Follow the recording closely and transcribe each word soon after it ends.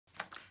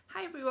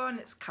Hi everyone,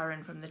 it's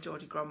Karen from the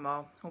Geordie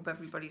Grandma. Hope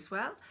everybody's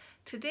well.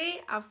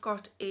 Today I've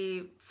got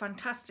a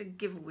fantastic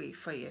giveaway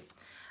for you.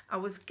 I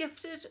was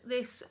gifted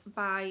this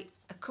by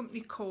a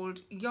company called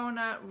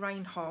Jana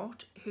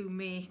Reinhardt who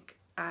make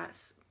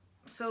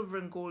silver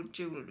and gold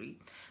jewellery.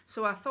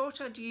 So I thought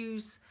I'd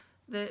use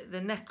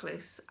the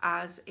necklace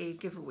as a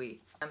giveaway,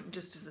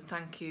 just as a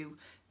thank you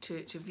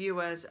to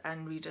viewers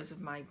and readers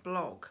of my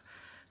blog.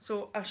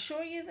 So I'll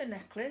show you the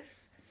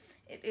necklace.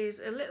 It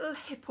is a little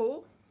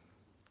hippo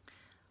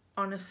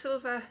on a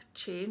silver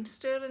chain,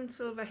 sterling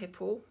silver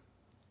hippo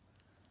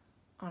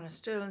on a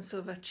sterling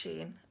silver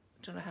chain.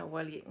 Don't know how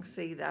well you can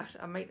see that.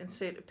 I might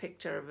insert a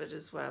picture of it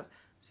as well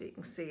so you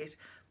can see it.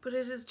 But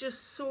it is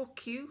just so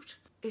cute.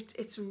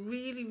 It's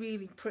really,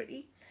 really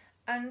pretty.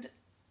 And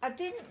I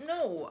didn't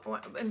know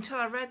until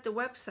I read the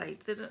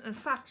website that in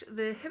fact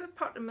the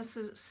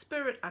hippopotamus's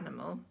spirit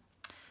animal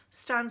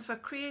stands for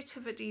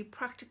creativity,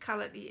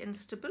 practicality and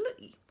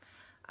stability.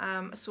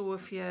 So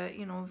if you're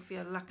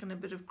lacking a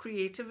bit of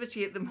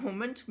creativity at the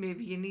moment,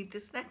 maybe you need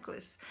this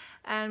necklace.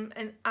 And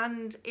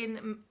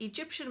in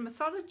Egyptian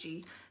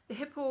mythology, the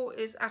hippo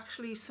is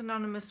actually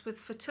synonymous with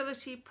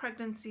fertility,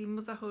 pregnancy,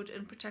 motherhood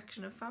and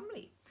protection of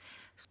family.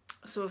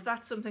 So if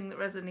that's something that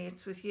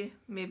resonates with you,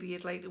 maybe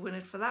you'd like to win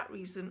it for that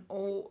reason,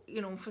 or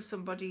for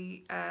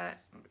somebody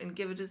and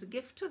give it as a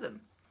gift to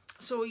them.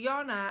 So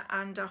Jana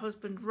and her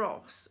husband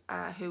Ross,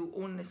 who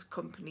own this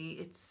company,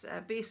 it's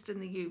based in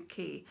the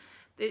UK.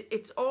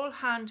 It's all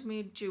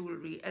handmade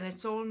jewellery and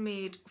it's all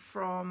made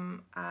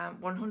from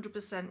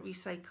 100%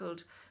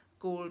 recycled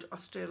gold or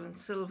sterling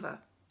silver.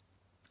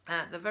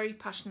 They're very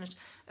passionate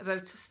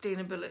about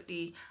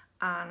sustainability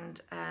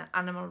and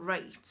animal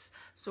rights.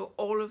 So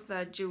all of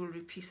their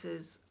jewellery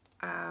pieces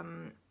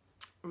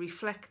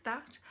reflect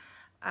that.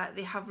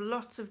 They have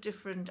lots of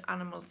different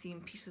animal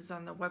themed pieces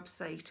on their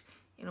website,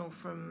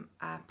 from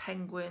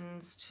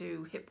penguins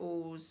to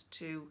hippos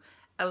to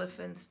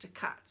elephants to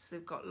cats.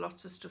 They've got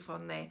lots of stuff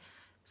on there.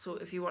 So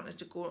if you wanted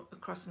to go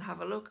across and have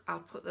a look, I'll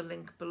put the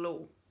link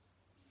below.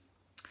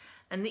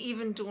 And they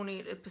even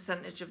donate a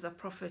percentage of their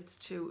profits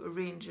to a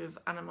range of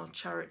animal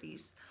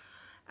charities.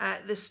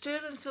 The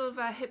sterling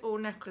silver hippo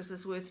necklace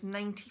is worth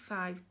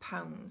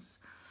 £95.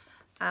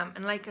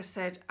 And like I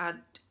said, I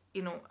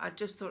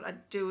just thought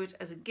I'd do it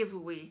as a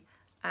giveaway,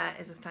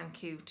 as a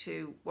thank you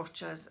to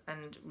watchers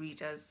and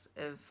readers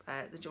of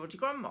the Geordie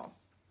Grandma.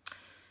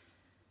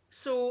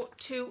 So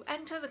to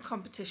enter the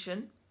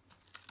competition,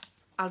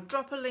 I'll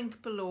drop a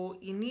link below.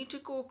 You need to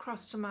go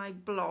across to my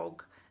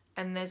blog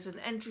and there's an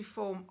entry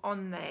form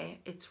on there.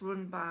 It's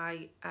run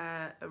by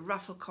a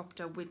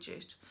Rafflecopter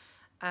widget.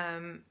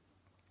 And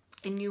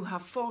you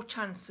have 4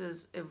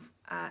 chances of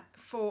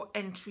 4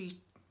 entry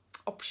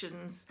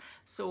options.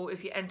 So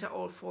if you enter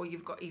all 4,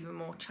 you've got even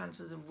more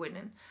chances of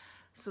winning.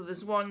 So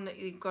there's one that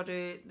you've got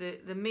to,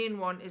 the main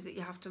one is that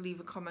you have to leave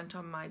a comment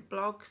on my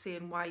blog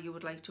saying why you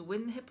would like to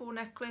win the hippo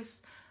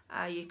necklace.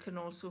 You can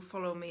also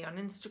follow me on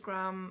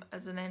Instagram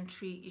as an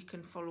entry. You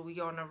can follow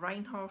Jana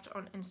Reinhardt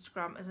on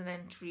Instagram as an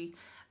entry.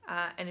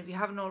 And if you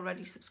haven't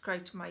already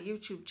subscribed to my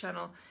YouTube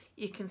channel,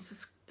 you can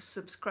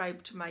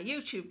subscribe to my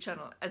YouTube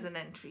channel as an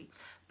entry.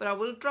 But I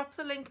will drop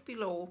the link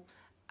below.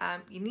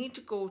 You need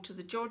to go to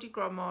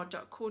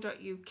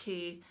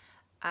thegeordiegrandma.co.uk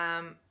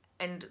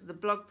and the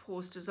blog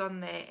post is on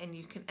there and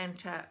you can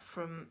enter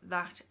from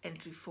that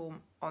entry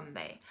form on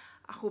there.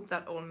 I hope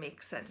that all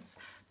makes sense.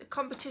 The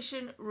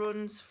competition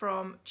runs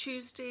from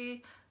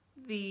Tuesday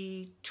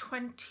the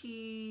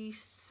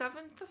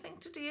 27th, I think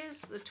today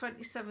is, the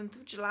 27th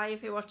of July.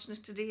 If you're watching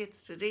it today,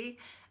 it's today.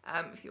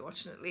 If you're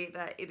watching it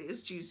later, it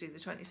is Tuesday the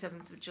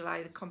 27th of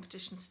July. The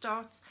competition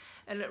starts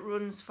and it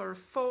runs for a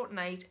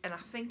fortnight and I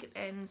think it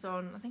ends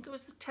on, I think it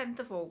was the 10th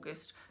of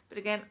August. But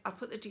again, I'll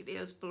put the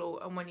details below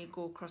and when you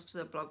go across to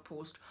the blog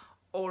post,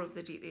 all of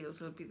the details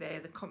will be there,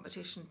 the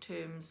competition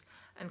terms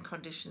and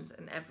conditions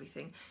and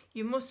everything.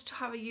 You must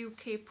have a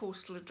UK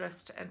postal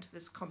address to enter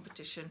this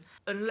competition.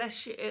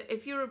 Unless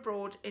if you're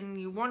abroad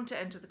and you want to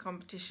enter the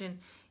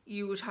competition,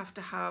 you would have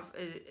to have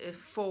a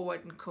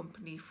forwarding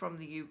company from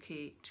the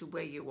UK to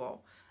where you are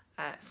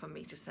for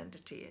me to send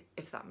it to you,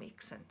 if that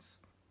makes sense.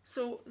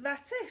 So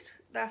that's it.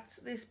 That's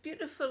this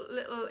beautiful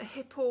little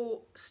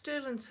hippo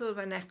sterling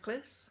silver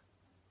necklace.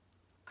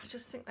 I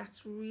just think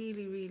that's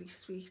really, really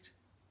sweet.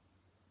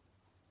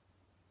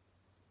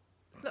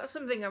 Not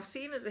something I've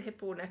seen as a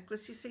hippo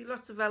necklace. You see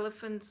lots of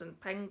elephants and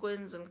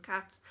penguins and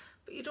cats,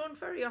 but you don't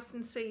very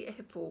often see a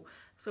hippo.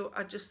 So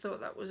I just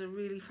thought that was a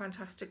really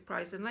fantastic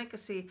prize. And like I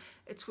say,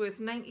 it's worth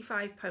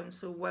 £95,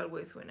 so well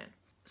worth winning.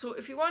 So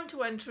if you want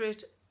to enter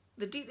it,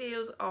 the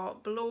details are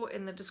below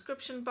in the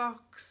description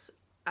box.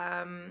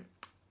 And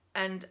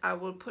I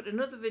will put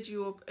another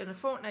video up in a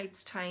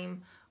fortnight's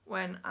time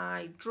when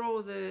I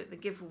draw the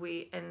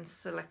giveaway and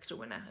select a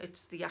winner.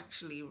 It's the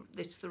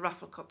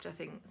Rafflecopter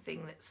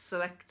thing that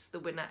selects the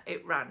winner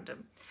at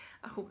random.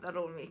 I hope that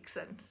all makes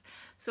sense.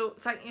 So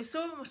thank you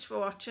so much for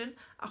watching.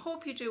 I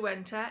hope you do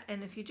enter,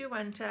 and if you do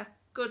enter,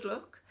 good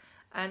luck,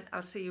 and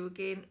I'll see you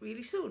again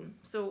really soon.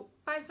 So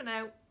bye for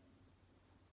now.